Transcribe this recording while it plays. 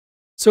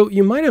So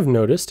you might have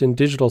noticed in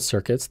digital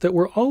circuits that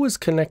we're always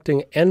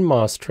connecting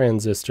NMOS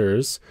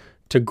transistors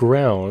to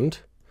ground,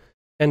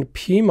 and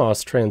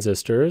PMOS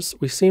transistors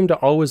we seem to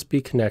always be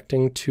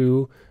connecting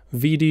to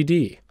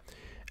VDD.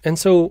 And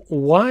so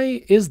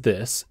why is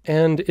this?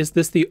 And is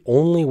this the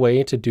only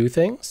way to do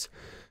things?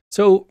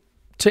 So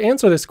to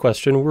answer this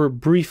question, we're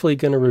briefly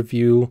going to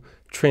review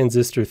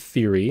transistor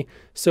theory.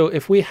 So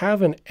if we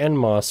have an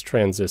NMOS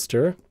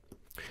transistor,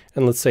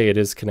 and let's say it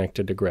is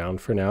connected to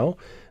ground for now,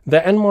 the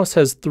NMOS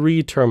has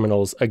three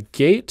terminals: a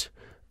gate,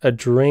 a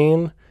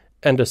drain,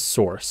 and a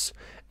source.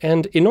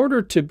 And in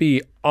order to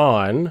be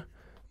on,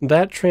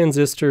 that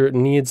transistor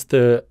needs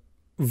the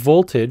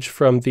voltage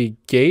from the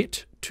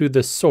gate to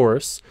the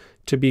source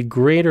to be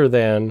greater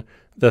than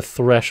the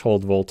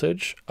threshold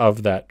voltage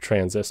of that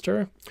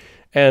transistor.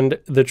 And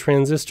the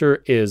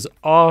transistor is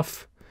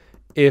off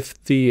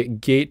if the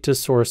gate to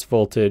source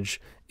voltage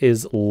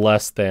is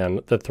less than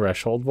the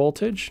threshold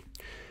voltage.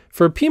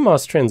 For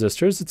PMOS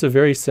transistors, it's a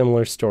very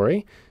similar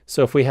story.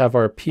 So if we have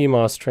our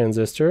PMOS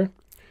transistor,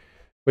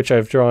 which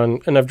I've drawn,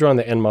 and I've drawn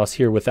the NMOS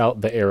here without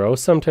the arrow.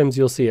 Sometimes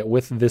you'll see it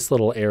with this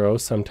little arrow,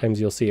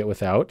 sometimes you'll see it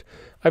without.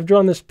 I've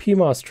drawn this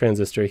PMOS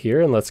transistor here,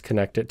 and let's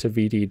connect it to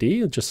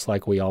VDD, just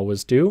like we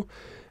always do.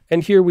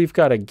 And here we've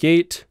got a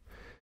gate.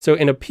 So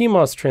in a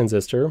PMOS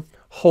transistor,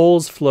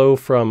 holes flow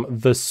from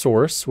the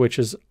source, which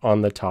is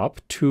on the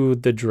top, to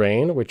the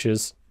drain, which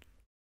is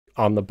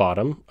on the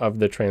bottom of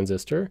the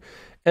transistor.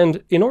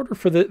 And in order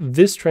for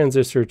this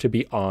transistor to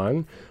be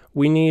on,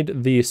 we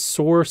need the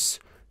source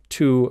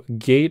to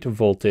gate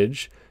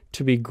voltage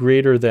to be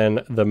greater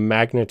than the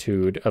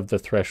magnitude of the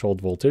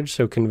threshold voltage.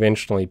 So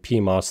conventionally,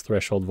 PMOS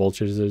threshold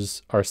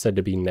voltages are said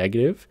to be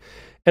negative.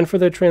 And for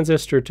the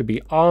transistor to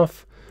be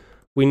off,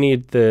 we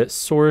need the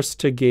source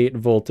to gate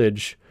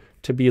voltage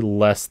to be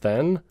less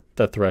than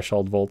the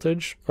threshold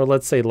voltage, or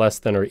let's say less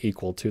than or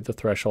equal to the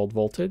threshold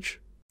voltage.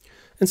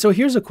 And so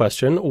here's a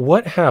question: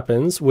 what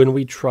happens when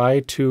we try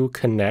to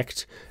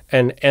connect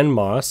an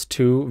NMOS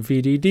to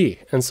VDD?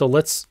 And so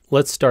let's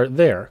start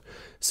there.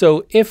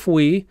 So if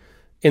we,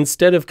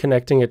 instead of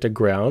connecting it to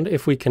ground,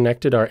 if we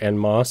connected our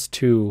NMOS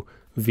to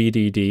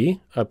VDD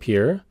up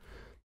here,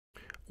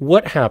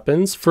 what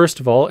happens, first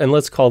of all, and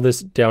let's call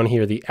this down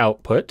here the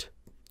output.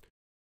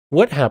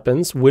 What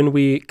happens when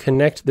we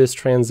connect this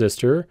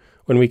transistor,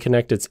 when we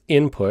connect its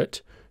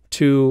input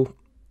to,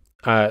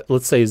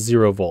 let's say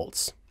 0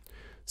 volts?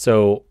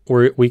 So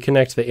we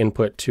connect the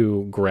input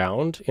to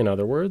ground, in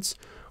other words.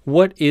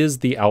 What is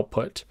the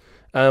output?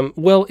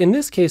 Well, in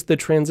this case, the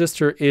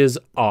transistor is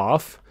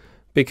off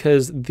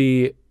because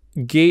the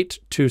gate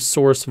to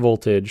source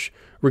voltage,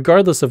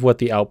 regardless of what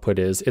the output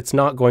is, it's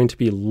not going to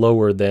be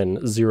lower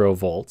than 0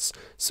 volts.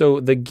 So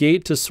the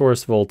gate to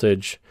source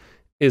voltage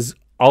is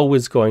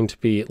always going to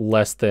be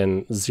less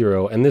than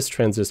 0, and this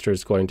transistor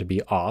is going to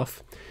be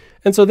off.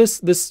 And so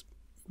this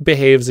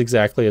behaves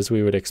exactly as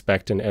we would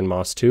expect in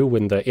NMOS 2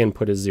 when the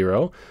input is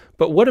 0.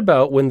 But what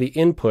about when the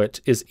input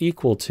is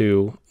equal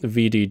to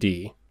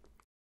VDD?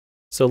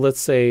 So let's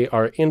say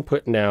our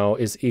input now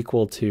is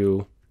equal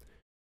to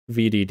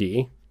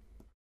VDD.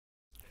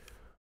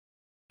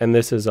 And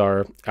this is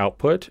our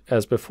output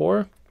as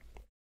before.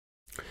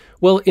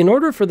 Well, in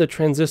order for the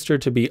transistor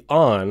to be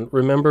on,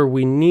 remember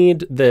we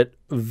need that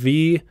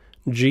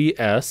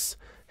VGS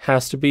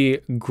has to be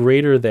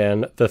greater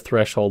than the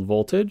threshold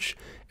voltage.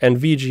 And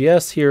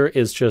VGS here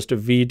is just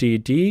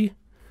VDD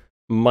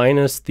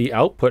minus the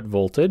output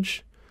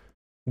voltage.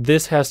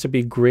 This has to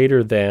be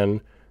greater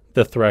than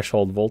the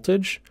threshold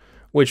voltage,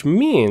 which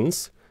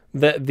means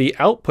that the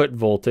output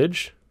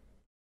voltage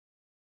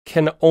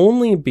can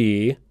only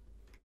be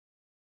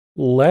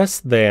less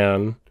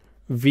than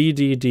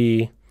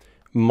VDD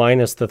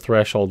minus the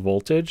threshold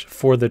voltage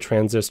for the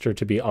transistor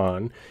to be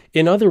on.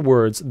 In other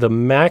words, the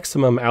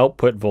maximum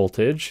output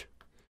voltage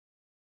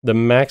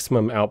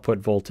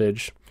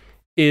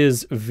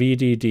is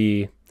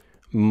VDD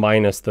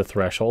minus the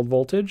threshold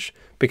voltage,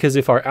 because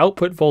if our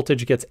output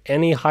voltage gets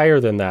any higher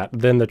than that,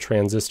 then the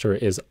transistor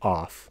is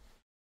off.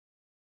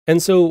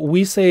 And so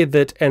we say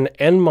that an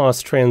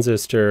NMOS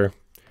transistor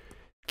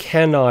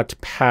cannot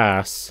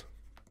pass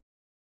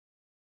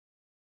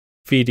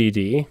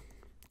VDD.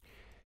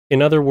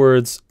 In other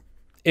words,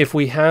 if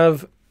we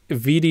have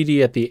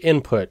VDD at the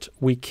input,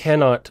 we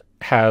cannot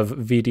have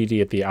VDD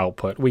at the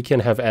output. We can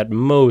have at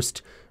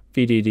most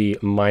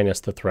VDD minus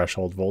the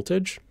threshold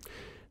voltage.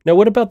 Now,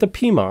 what about the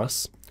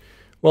PMOS?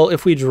 Well,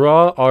 if we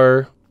draw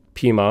our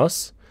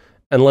PMOS,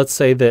 and let's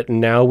say that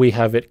now we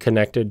have it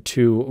connected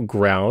to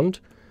ground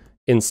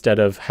instead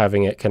of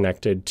having it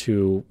connected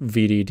to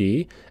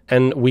VDD,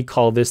 and we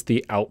call this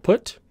the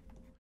output.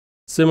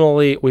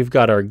 Similarly, we've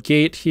got our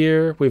gate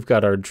here, we've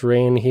got our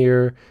drain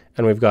here,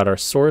 and we've got our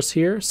source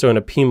here. So in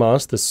a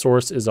PMOS, the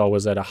source is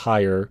always at a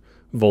higher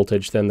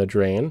voltage than the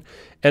drain.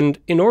 And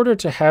in order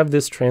to have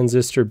this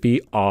transistor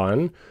be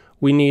on,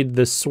 we need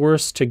the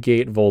source to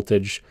gate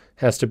voltage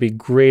has to be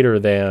greater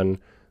than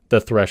the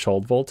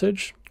threshold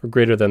voltage, or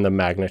greater than the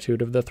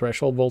magnitude of the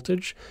threshold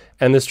voltage.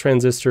 And this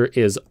transistor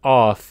is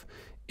off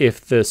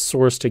if the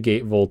source to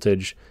gate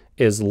voltage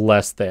is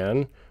less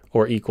than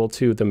or equal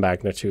to the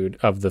magnitude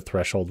of the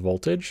threshold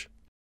voltage.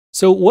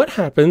 So what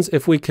happens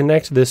if we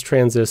connect this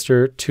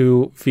transistor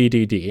to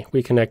VDD?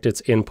 We connect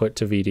its input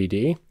to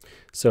VDD.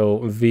 So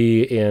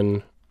V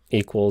in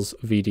equals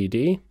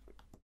VDD.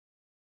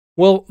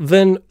 Well,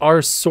 then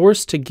our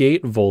source to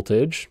gate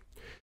voltage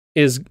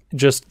is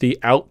just the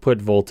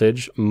output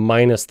voltage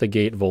minus the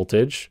gate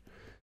voltage.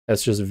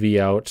 That's just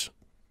Vout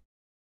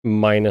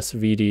minus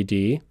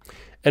VDD.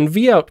 And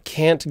Vout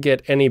can't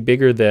get any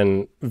bigger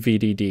than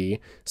VDD.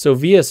 So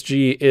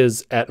VSG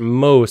is at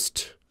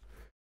most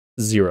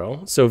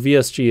 0. So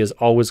VSG is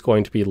always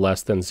going to be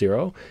less than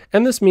 0.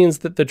 And this means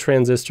that the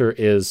transistor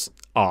is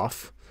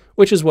off,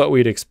 which is what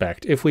we'd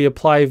expect. If we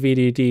apply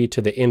VDD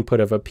to the input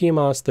of a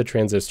PMOS, the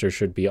transistor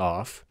should be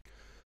off.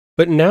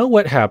 But now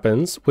what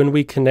happens when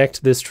we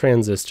connect this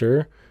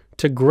transistor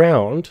to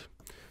ground?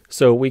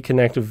 So we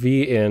connect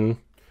V in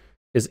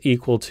is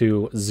equal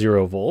to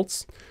 0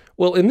 volts.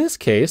 Well, in this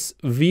case,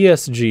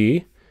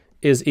 VSG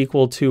is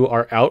equal to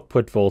our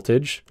output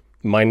voltage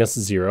minus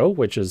 0,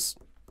 which is,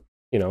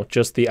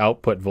 just the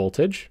output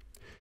voltage.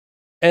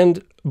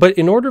 But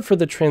in order for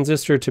the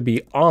transistor to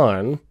be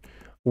on,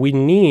 we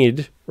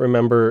need,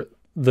 remember,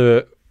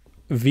 the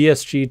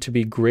VSG to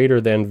be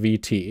greater than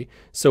VT.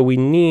 So we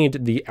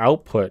need the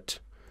output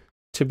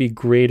to be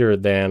greater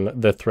than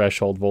the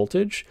threshold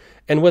voltage.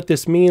 And what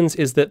this means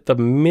is that the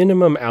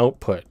minimum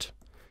output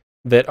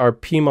that our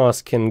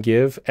PMOS can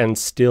give and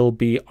still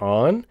be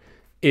on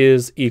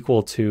is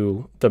equal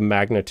to the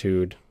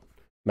magnitude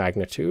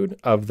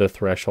of the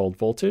threshold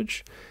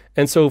voltage.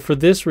 And so for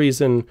this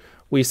reason,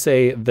 we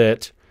say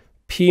that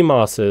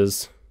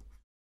PMOSs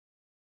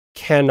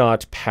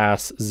cannot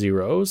pass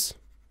zeros.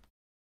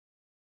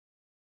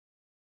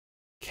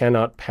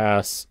 Cannot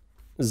pass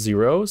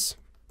zeros.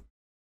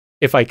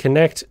 If I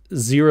connect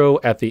 0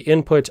 at the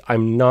input,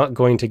 I'm not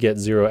going to get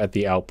 0 at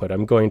the output.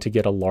 I'm going to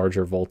get a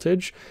larger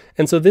voltage.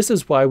 And so this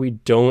is why we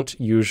don't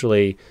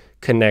usually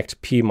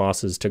connect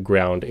PMOSs to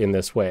ground in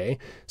this way.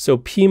 So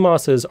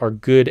PMOSs are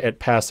good at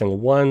passing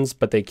 1s,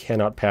 but they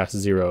cannot pass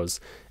 0s.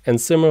 And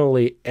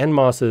similarly,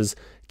 NMOSs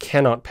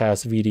cannot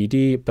pass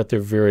VDD, but they're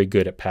very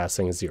good at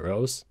passing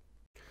 0s.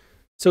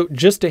 So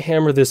just to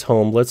hammer this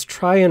home, let's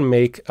try and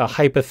make a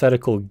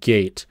hypothetical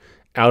gate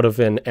out of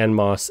an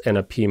NMOS and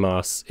a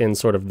PMOS in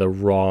sort of the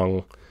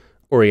wrong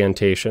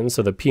orientation.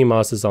 So the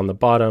PMOS is on the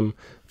bottom,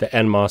 the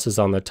NMOS is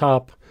on the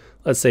top.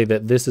 Let's say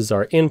that this is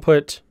our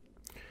input,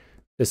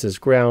 this is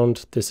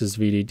ground, this is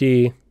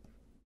VDD.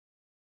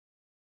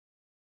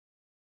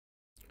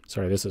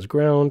 Sorry, this is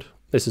ground,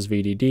 this is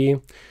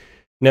VDD.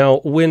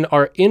 Now, when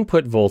our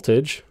input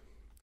voltage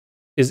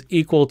is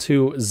equal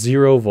to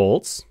 0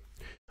 volts,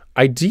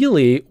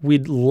 ideally,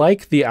 we'd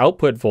like the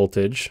output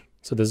voltage,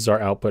 so this is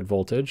our output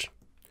voltage.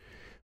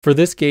 For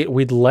this gate,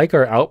 we'd like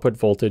our output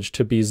voltage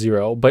to be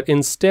 0, but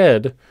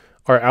instead,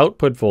 our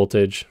output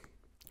voltage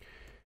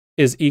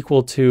is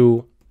equal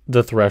to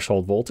the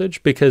threshold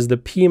voltage because the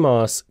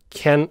PMOS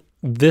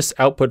this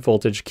output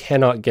voltage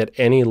cannot get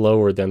any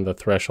lower than the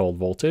threshold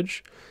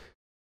voltage,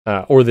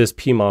 or this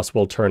PMOS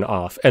will turn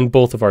off, and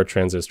both of our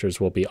transistors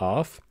will be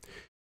off.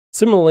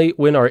 Similarly,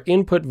 when our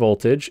input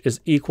voltage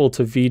is equal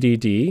to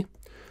VDD,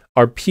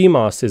 our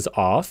PMOS is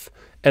off,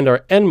 and our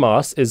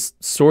NMOS is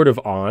sort of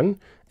on,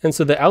 and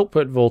so the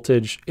output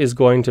voltage is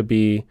going to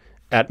be,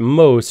 at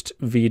most,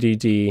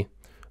 VDD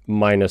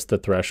minus the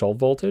threshold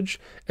voltage.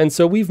 And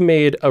so we've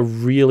made a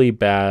really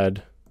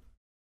bad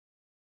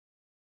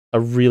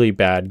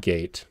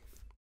gate.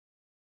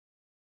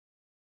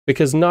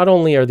 Because not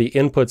only are the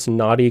inputs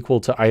not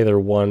equal to either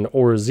 1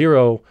 or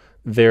 0,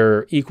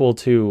 they're equal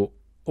to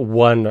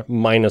 1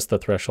 minus the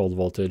threshold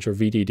voltage, or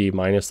VDD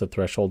minus the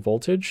threshold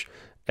voltage.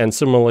 And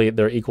similarly,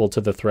 they're equal to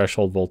the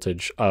threshold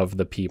voltage of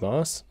the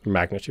PMOS,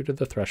 magnitude of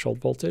the threshold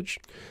voltage.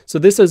 So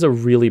this is a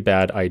really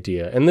bad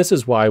idea. And this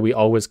is why we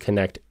always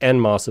connect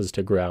NMOSs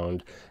to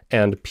ground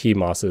and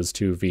PMOSs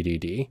to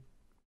VDD.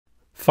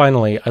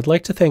 Finally, I'd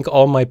like to thank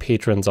all my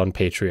patrons on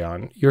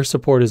Patreon. Your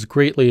support is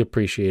greatly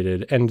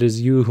appreciated, and it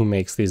is you who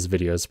makes these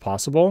videos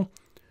possible.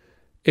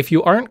 If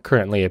you aren't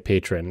currently a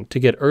patron, to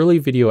get early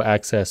video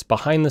access,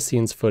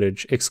 behind-the-scenes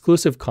footage,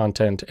 exclusive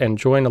content, and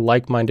join a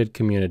like-minded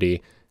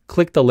community,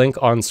 click the link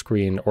on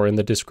screen or in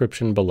the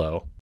description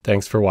below.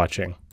 Thanks for watching.